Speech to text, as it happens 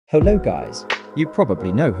Hello guys, you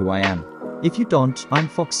probably know who I am. If you don't, I'm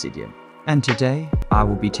Foxsidian. And today, I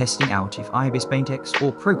will be testing out if ibispaintx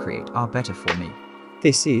or Procreate are better for me.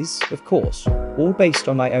 This is, of course, all based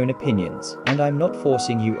on my own opinions, and I'm not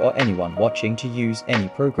forcing you or anyone watching to use any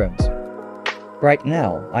programs. Right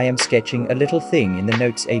now, I am sketching a little thing in the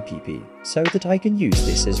Notes app, so that I can use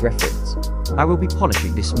this as reference. I will be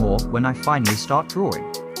polishing this more when I finally start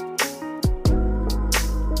drawing.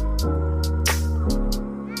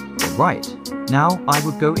 Right, now I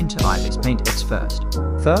would go into ibispaintx first.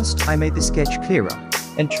 First, I made the sketch clearer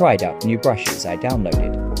and tried out new brushes I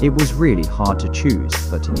downloaded. It was really hard to choose,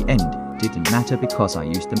 but in the end, it didn't matter because I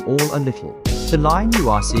used them all a little. The line you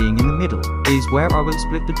are seeing in the middle is where I will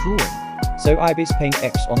split the drawing. So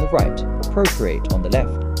ibispaintx on the right, Procreate on the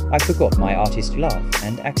left. I forgot my artist glove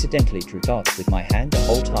and accidentally drew dots with my hand the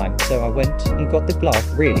whole time, so I went and got the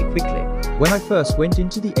glove really quickly. When I first went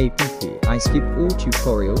into the app, I skipped all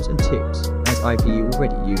tutorials and tips, as I've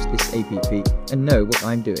already used this app and know what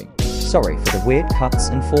I'm doing. Sorry for the weird cuts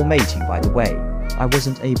and formatting, by the way. I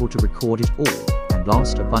wasn't able to record it all and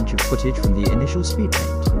lost a bunch of footage from the initial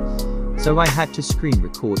speedpaint, so I had to screen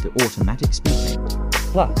record the automatic speedpaint.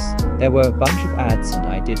 Plus, there were a bunch of ads and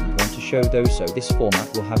I didn't want to show those, so this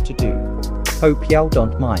format will have to do. Hope y'all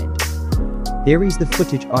don't mind. Here is the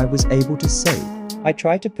footage I was able to save. I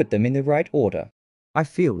tried to put them in the right order. I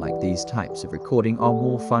feel like these types of recording are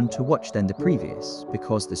more fun to watch than the previous,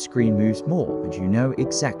 because the screen moves more and you know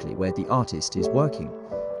exactly where the artist is working.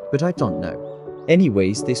 But I don't know.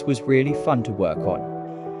 Anyways, this was really fun to work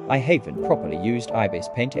on. I haven't properly used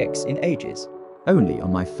ibispaintx in ages. Only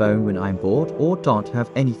on my phone when I'm bored or don't have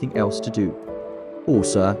anything else to do.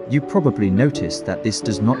 Also, you probably noticed that this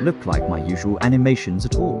does not look like my usual animations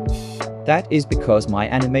at all. That is because my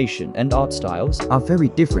animation and art styles are very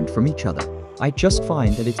different from each other. I just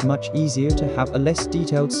find that it's much easier to have a less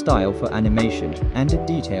detailed style for animation and a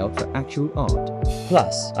detailed for actual art.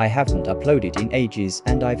 Plus, I haven't uploaded in ages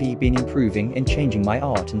and I've been improving and changing my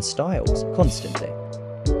art and styles constantly.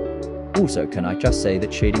 Also, can I just say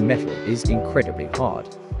that shading metal is incredibly hard,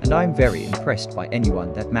 and I'm very impressed by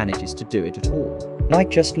anyone that manages to do it at all. Like,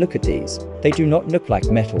 just look at these. They do not look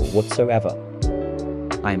like metal whatsoever.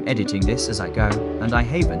 I am editing this as I go, and I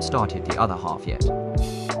haven't started the other half yet.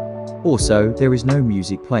 Also, there is no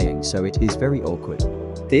music playing, so it is very awkward.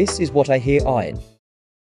 This is what I hear on.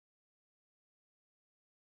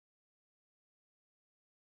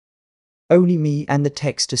 Only me and the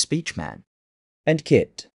text-to-speech man. And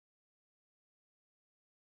Kit.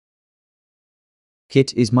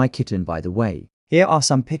 Kit is my kitten, by the way. Here are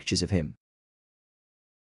some pictures of him.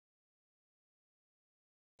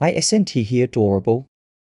 Isn't he adorable?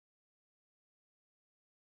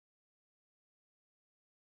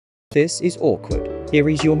 This is awkward. Here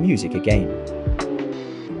is your music again.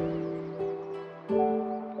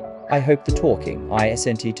 I hope the talking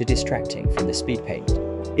isn't too distracting from the speed paint.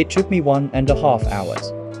 It took me 1.5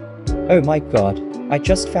 hours. Oh my god, I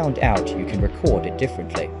just found out you can record it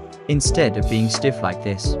differently. Instead of being stiff like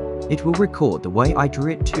this, it will record the way I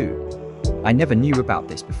drew it too. I never knew about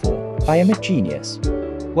this before. I am a genius.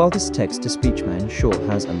 Well, this text-to-speech man sure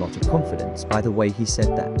has a lot of confidence by the way he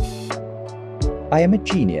said that. I am a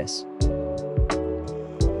genius.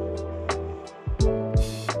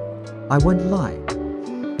 I won't lie.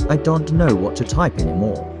 I don't know what to type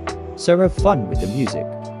anymore. So have fun with the music.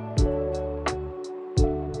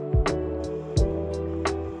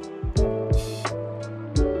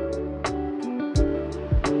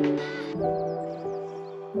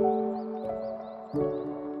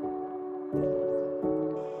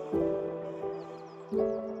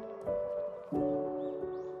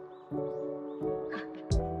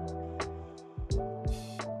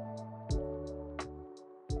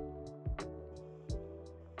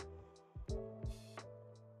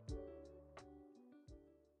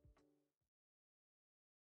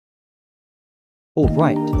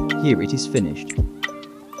 Alright, here it is finished.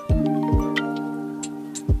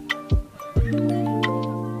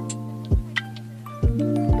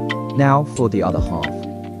 Now for the other half.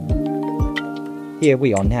 Here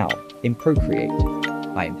we are now, in Procreate.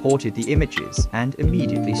 I imported the images and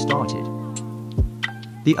immediately started.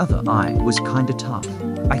 The other eye was kinda tough.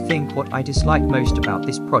 I think what I dislike most about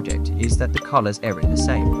this project is that the colors aren't the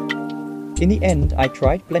same. In the end, I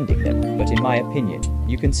tried blending them, but in my opinion,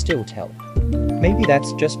 you can still tell. Maybe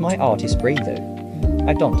that's just my artist brain though.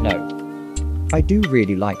 I don't know. I do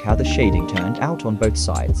really like how the shading turned out on both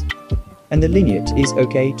sides. And the lineage is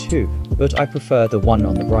okay too, but I prefer the one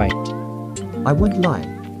on the right. I won't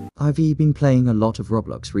lie, I've been playing a lot of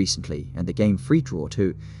Roblox recently, and the game Free Draw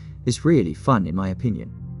 2 is really fun in my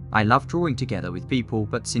opinion. I love drawing together with people,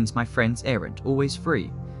 but since my friends aren't always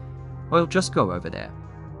free, I'll just go over there.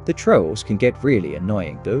 The trolls can get really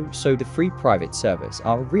annoying though, so the free private servers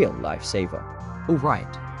are a real lifesaver.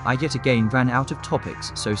 Alright, I yet again ran out of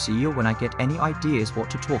topics, so see you when I get any ideas what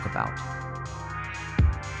to talk about.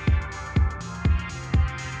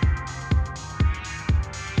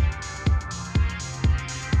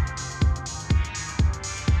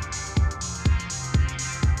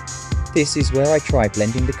 This is where I try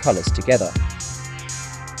blending the colors together.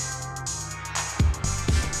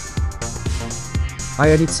 I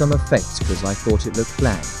added some effects because I thought it looked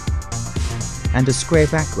bland. And a square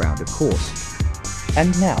background, of course.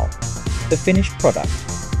 And now, the finished product.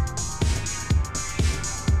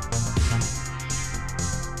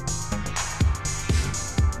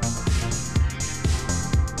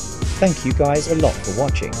 Thank you guys a lot for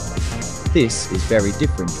watching. This is very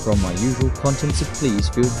different from my usual content, so please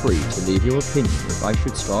feel free to leave your opinion if I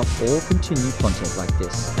should start or continue content like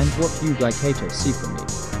this and what you'd like to see from me.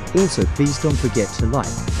 Also, please don't forget to like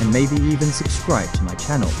and maybe even subscribe to my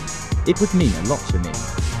channel. It would mean a lot to me.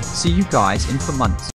 See you guys in 4 months.